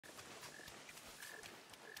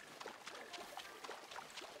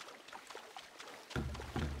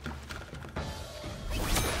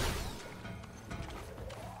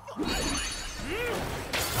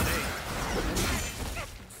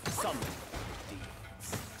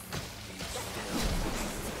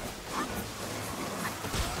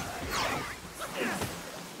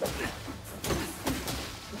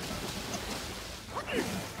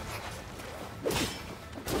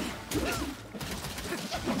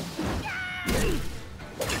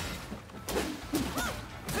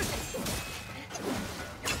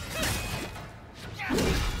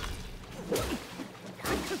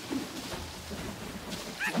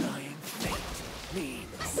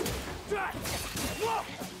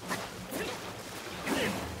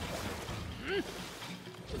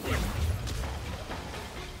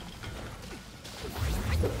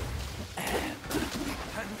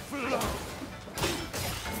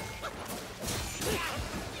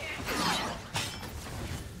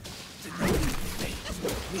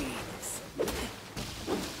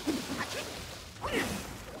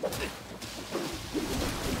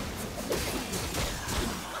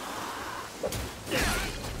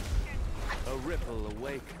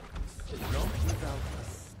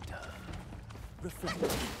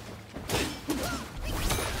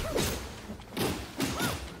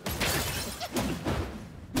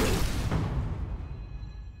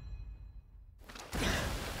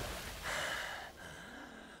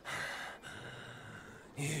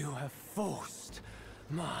You have forced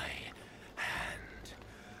my hand.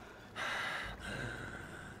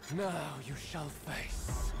 Now you shall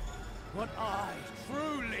face what I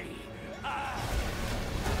truly am.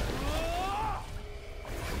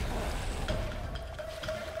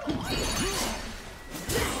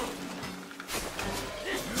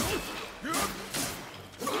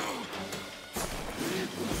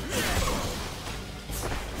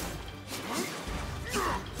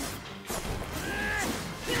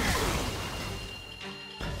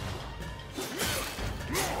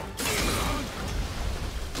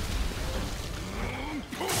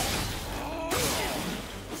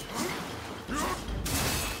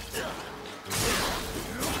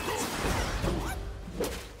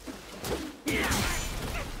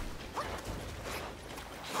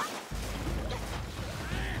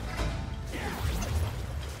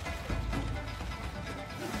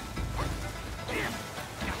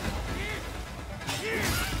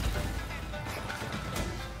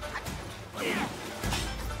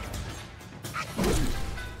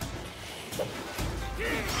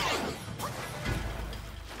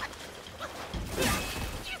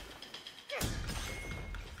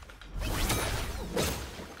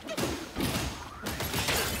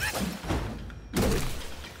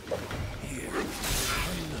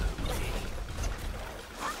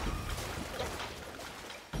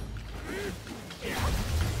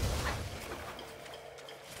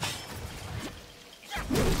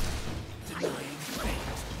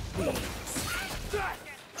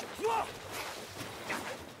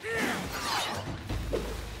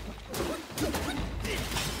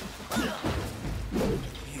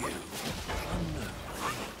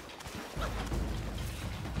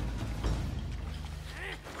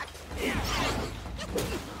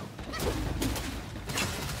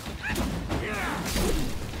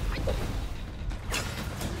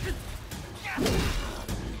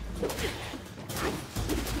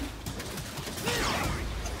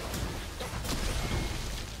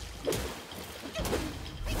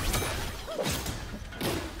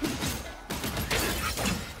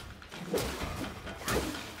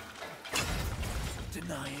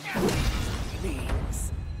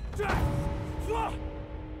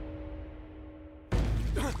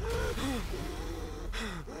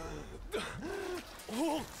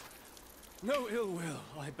 Halt! No ill will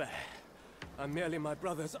I bear. I'm merely my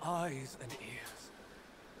brother's eyes and ears.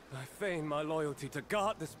 I feign my loyalty to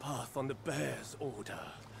guard this path on the bear's order.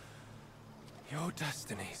 Your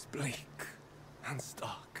destiny's bleak and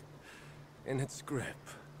stark. In its grip,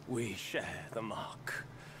 we share the mark.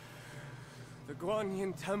 The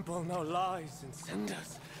Guanyin temple now lies in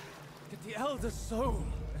cinders, yet the elder soul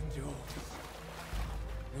endures.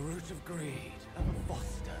 The root of greed ever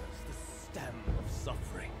fosters the stem of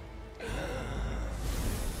suffering.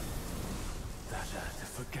 Better to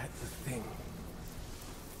forget the thing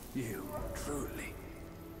you truly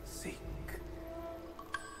seek.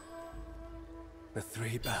 The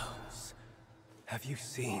three bells. Have you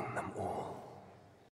seen them all?